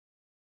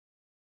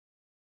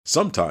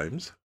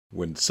Sometimes,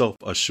 when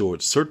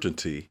self-assured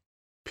certainty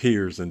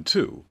peers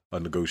into a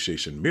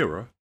negotiation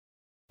mirror,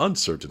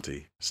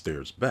 uncertainty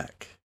stares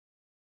back.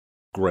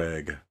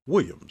 Greg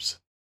Williams,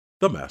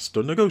 the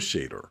master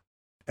negotiator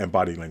and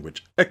body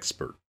language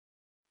expert.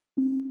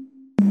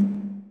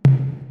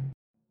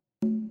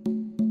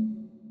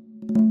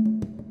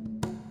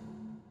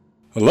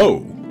 Hello,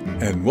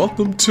 and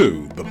welcome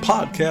to the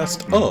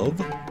podcast of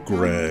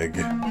Greg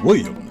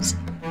Williams,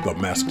 the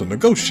master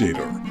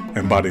negotiator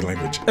and body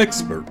language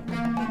expert.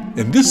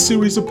 In this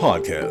series of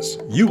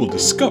podcasts, you will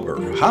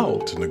discover how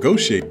to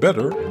negotiate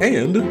better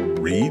and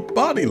read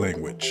body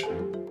language.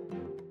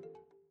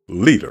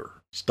 Leader,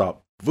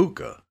 stop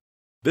VUCA.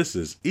 This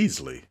is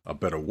easily a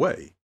better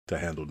way to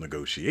handle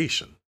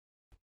negotiation.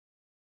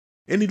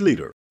 Any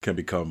leader can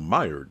become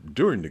mired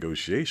during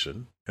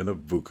negotiation in a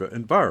VUCA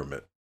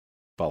environment.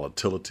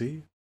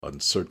 Volatility,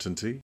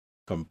 uncertainty,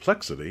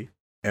 complexity,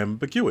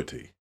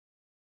 ambiguity.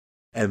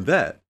 And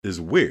that is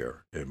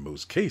where, in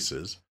most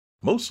cases,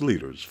 most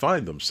leaders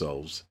find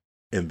themselves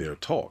in their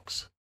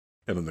talks,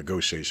 in a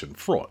negotiation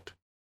fraught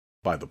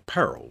by the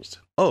perils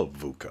of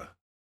VUCA.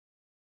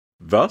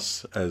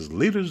 Thus, as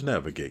leaders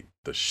navigate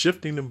the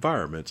shifting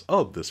environments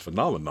of this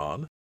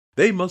phenomenon,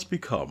 they must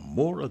become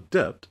more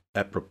adept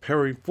at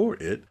preparing for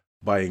it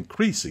by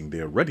increasing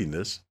their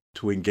readiness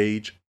to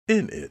engage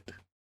in it.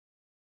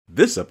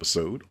 This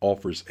episode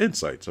offers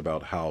insights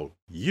about how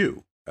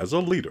you, as a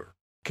leader,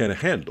 can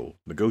handle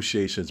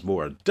negotiations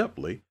more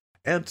adeptly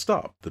and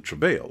stop the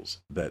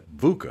travails that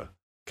VUCA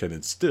can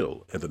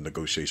instill in the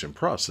negotiation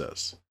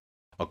process.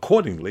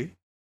 Accordingly,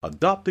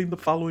 adopting the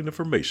following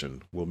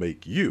information will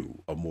make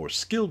you a more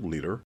skilled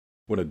leader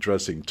when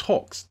addressing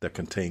talks that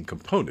contain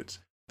components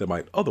that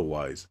might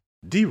otherwise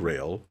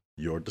derail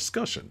your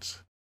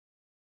discussions.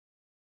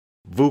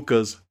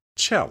 VUCA's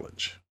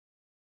challenge.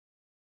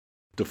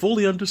 To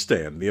fully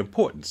understand the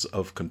importance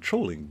of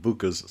controlling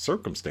VUCA's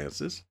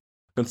circumstances,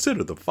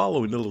 consider the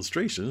following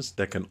illustrations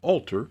that can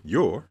alter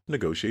your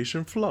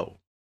negotiation flow.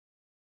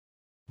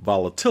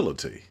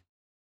 Volatility.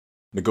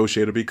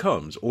 Negotiator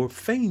becomes or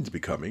feigns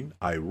becoming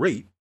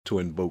irate to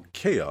invoke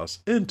chaos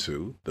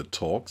into the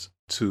talks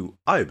to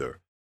either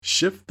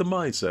shift the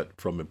mindset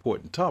from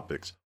important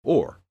topics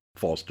or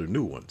foster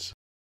new ones.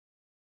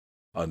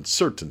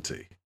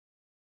 Uncertainty.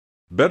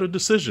 Better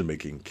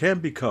decision-making can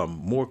become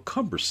more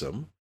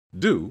cumbersome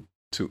due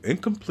to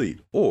incomplete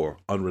or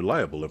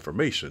unreliable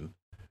information,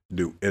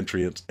 new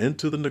entrants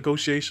into the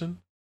negotiation,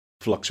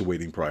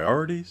 fluctuating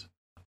priorities,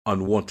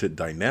 unwanted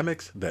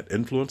dynamics that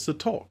influence the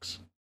talks.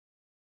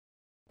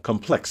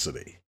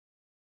 Complexity.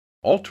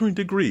 Altering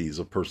degrees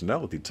of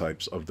personality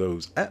types of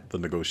those at the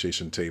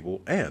negotiation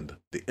table and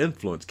the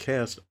influence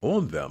cast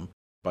on them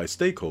by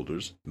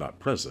stakeholders not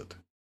present.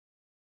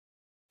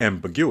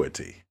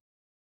 Ambiguity.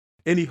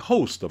 Any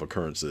host of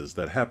occurrences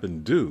that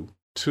happen due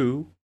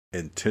to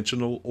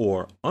intentional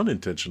or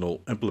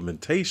unintentional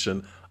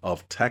implementation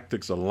of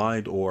tactics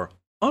aligned or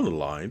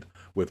unaligned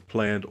with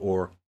planned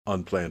or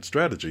unplanned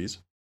strategies,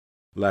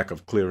 lack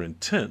of clear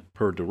intent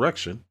per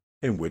direction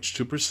in which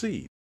to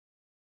proceed.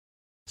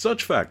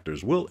 Such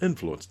factors will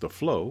influence the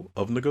flow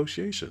of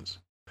negotiations,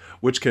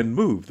 which can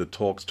move the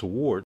talks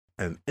toward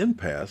an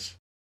impasse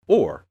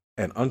or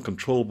an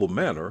uncontrollable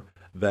manner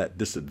that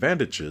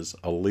disadvantages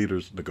a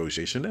leader's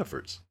negotiation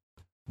efforts.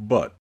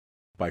 But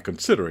by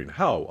considering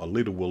how a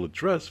leader will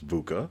address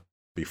VUCA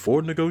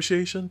before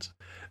negotiations,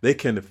 they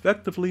can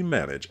effectively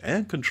manage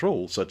and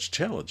control such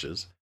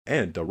challenges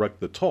and direct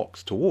the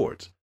talks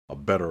towards a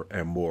better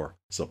and more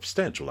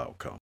substantial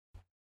outcome.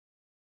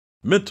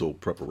 Mental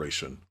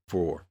preparation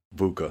for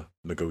VUCA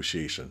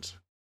negotiations.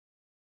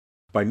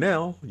 By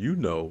now, you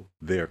know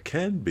there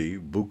can be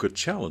VUCA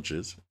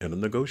challenges in a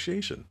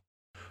negotiation.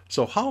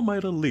 So how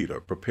might a leader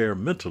prepare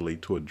mentally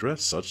to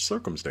address such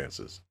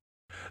circumstances?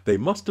 They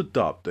must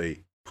adopt a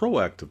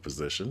proactive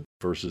position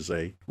versus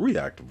a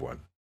reactive one,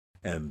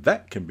 and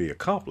that can be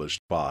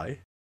accomplished by,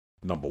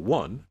 number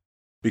one,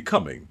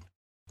 becoming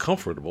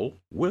comfortable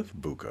with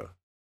VUCA.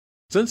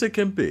 Since it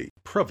can be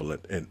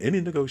prevalent in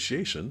any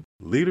negotiation,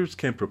 leaders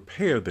can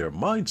prepare their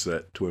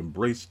mindset to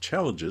embrace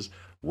challenges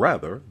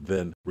rather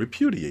than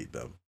repudiate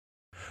them.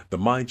 The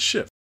mind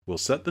shift will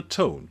set the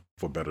tone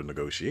for better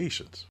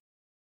negotiations.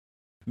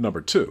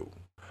 Number two,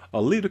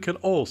 a leader can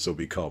also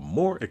become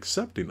more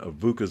accepting of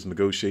VUCA's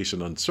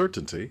negotiation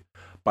uncertainty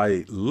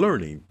by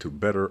learning to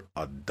better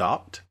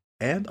adopt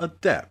and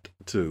adapt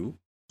to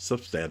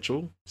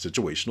substantial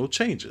situational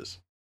changes.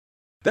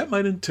 That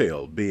might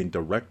entail being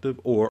directive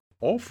or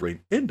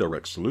offering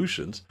indirect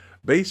solutions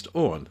based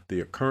on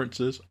the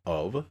occurrences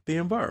of the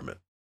environment.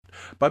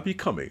 By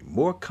becoming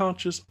more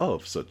conscious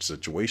of such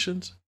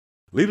situations,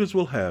 leaders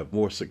will have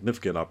more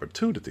significant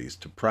opportunities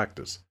to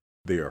practice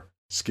their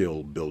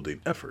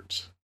skill-building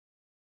efforts.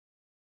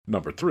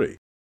 Number three,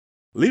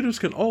 leaders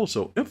can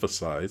also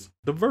emphasize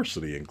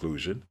diversity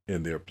inclusion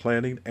in their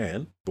planning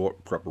and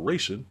thought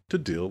preparation to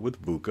deal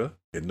with VUCA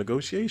in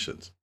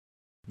negotiations.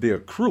 The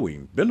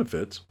accruing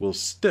benefits will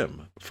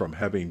stem from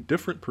having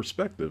different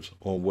perspectives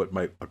on what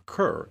might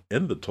occur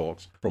in the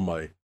talks from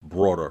a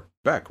broader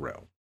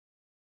background.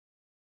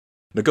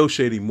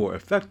 negotiating more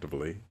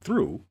effectively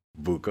through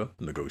VUCA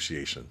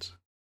negotiations.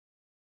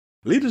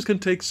 Leaders can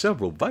take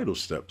several vital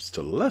steps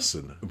to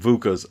lessen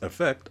VUCA's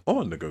effect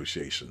on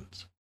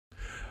negotiations.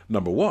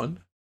 Number 1,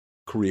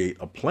 create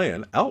a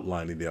plan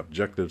outlining the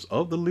objectives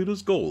of the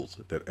leader's goals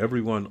that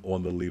everyone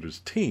on the leader's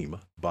team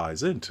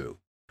buys into.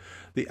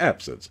 The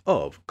absence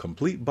of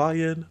complete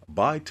buy-in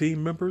by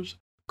team members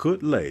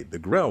could lay the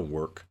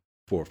groundwork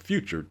for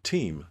future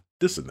team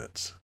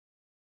dissonance.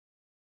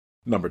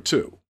 Number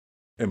 2,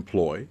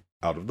 employ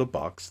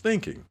out-of-the-box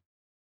thinking.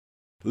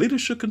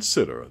 Leaders should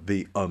consider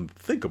the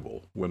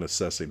unthinkable when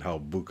assessing how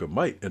VUCA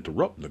might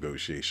interrupt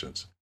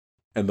negotiations.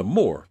 And the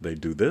more they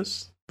do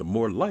this, the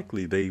more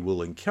likely they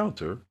will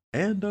encounter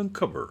and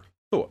uncover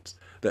thoughts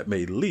that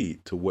may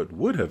lead to what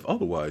would have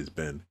otherwise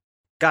been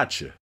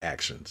gotcha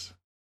actions.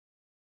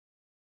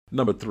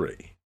 Number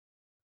 3,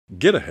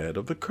 get ahead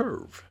of the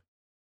curve.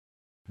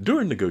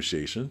 During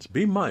negotiations,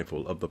 be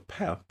mindful of the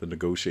path the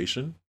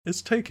negotiation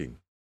is taking.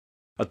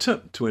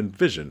 Attempt to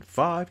envision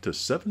 5 to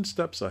 7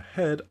 steps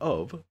ahead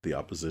of the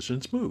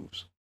opposition's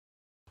moves.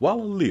 While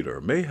a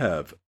leader may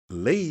have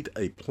laid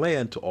a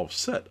plan to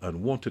offset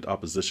unwanted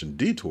opposition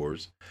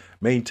detours,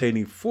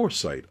 maintaining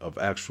foresight of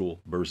actual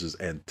versus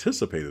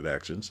anticipated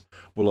actions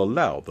will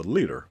allow the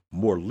leader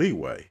more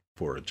leeway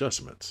for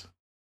adjustments.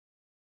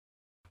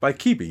 By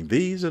keeping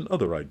these and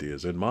other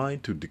ideas in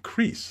mind to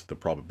decrease the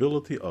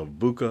probability of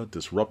VUCA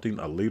disrupting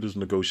a leader's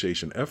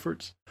negotiation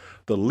efforts,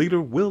 the leader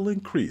will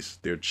increase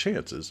their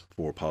chances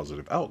for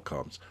positive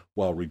outcomes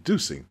while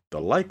reducing the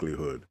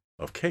likelihood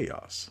of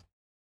chaos.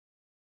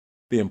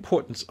 The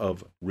importance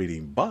of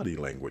reading body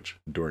language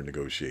during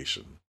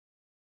negotiation.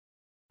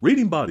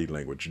 Reading body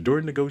language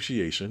during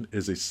negotiation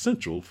is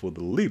essential for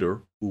the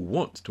leader who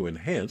wants to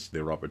enhance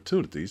their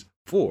opportunities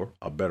for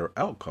a better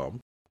outcome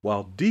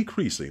while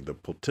decreasing the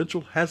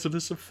potential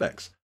hazardous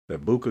effects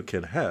that VUCA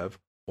can have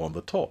on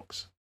the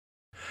talks.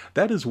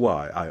 That is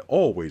why I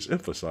always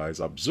emphasize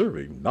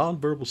observing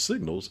nonverbal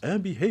signals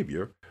and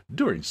behavior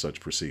during such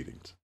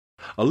proceedings.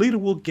 A leader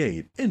will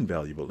gain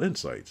invaluable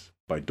insights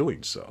by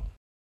doing so.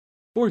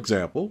 For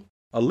example,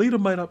 a leader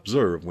might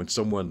observe when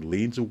someone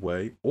leans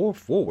away or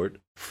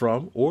forward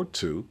from or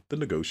to the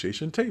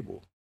negotiation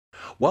table.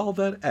 While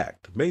that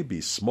act may be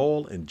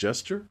small in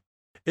gesture,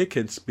 it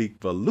can speak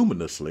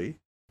voluminously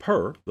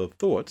per the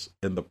thoughts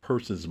in the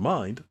person's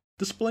mind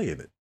displaying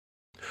it.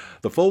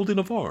 The folding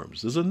of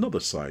arms is another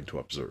sign to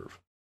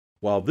observe.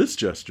 While this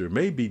gesture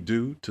may be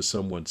due to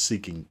someone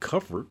seeking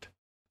comfort,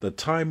 the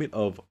timing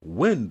of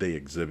when they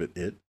exhibit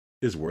it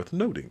is worth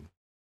noting.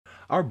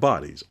 Our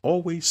bodies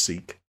always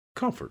seek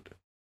comfort,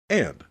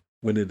 and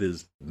when it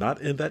is not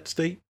in that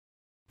state,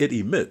 it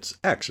emits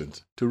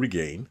actions to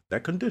regain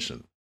that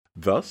condition.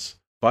 Thus,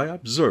 by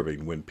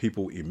observing when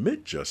people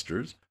emit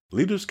gestures,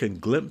 leaders can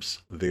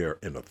glimpse their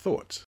inner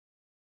thoughts.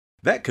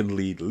 That can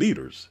lead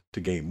leaders to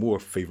gain more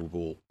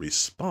favorable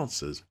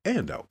responses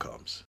and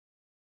outcomes.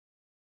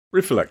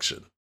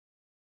 Reflection.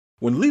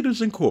 When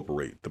leaders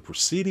incorporate the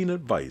preceding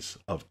advice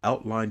of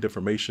outlined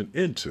information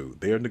into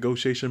their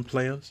negotiation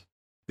plans,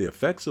 the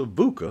effects of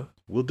VUCA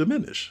will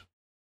diminish.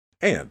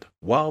 And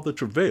while the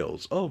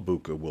travails of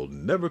VUCA will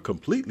never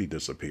completely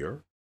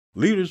disappear,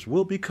 leaders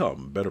will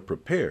become better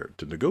prepared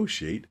to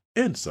negotiate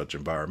in such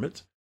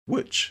environments,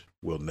 which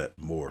will net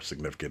more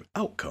significant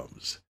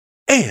outcomes.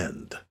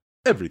 And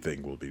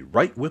everything will be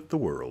right with the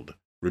world.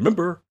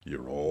 Remember,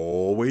 you're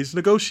always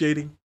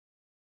negotiating.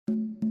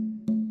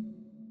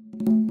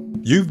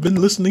 You've been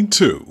listening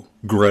to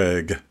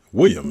Greg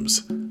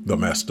Williams, the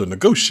Master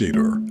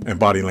Negotiator and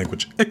Body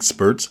Language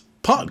Experts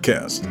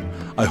podcast.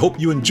 I hope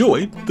you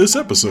enjoyed this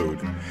episode.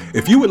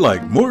 If you would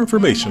like more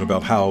information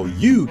about how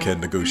you can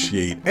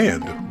negotiate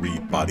and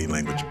read body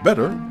language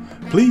better,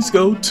 please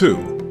go to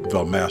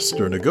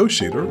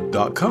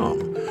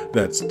themasternegotiator.com.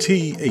 That's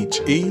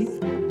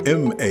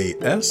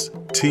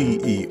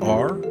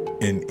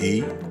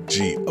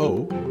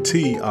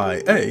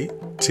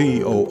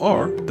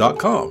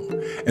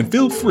themasternegotiator.com. And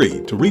feel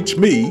free to reach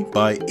me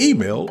by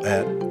email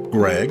at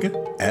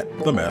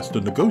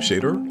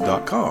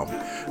greg@themasternegotiator.com.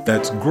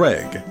 That's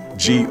Greg, Greg,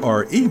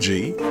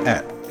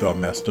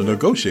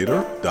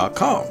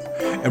 @themasternegotiator.com.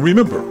 And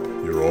remember,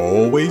 you're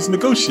always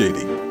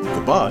negotiating.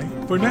 Goodbye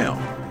for now.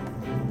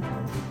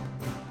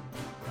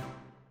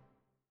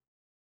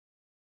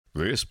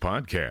 This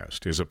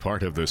podcast is a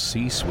part of the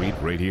C-Suite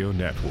Radio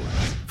Network.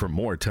 For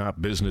more top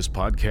business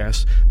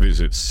podcasts,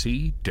 visit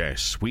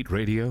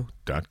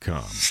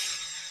c-suiteradio.com.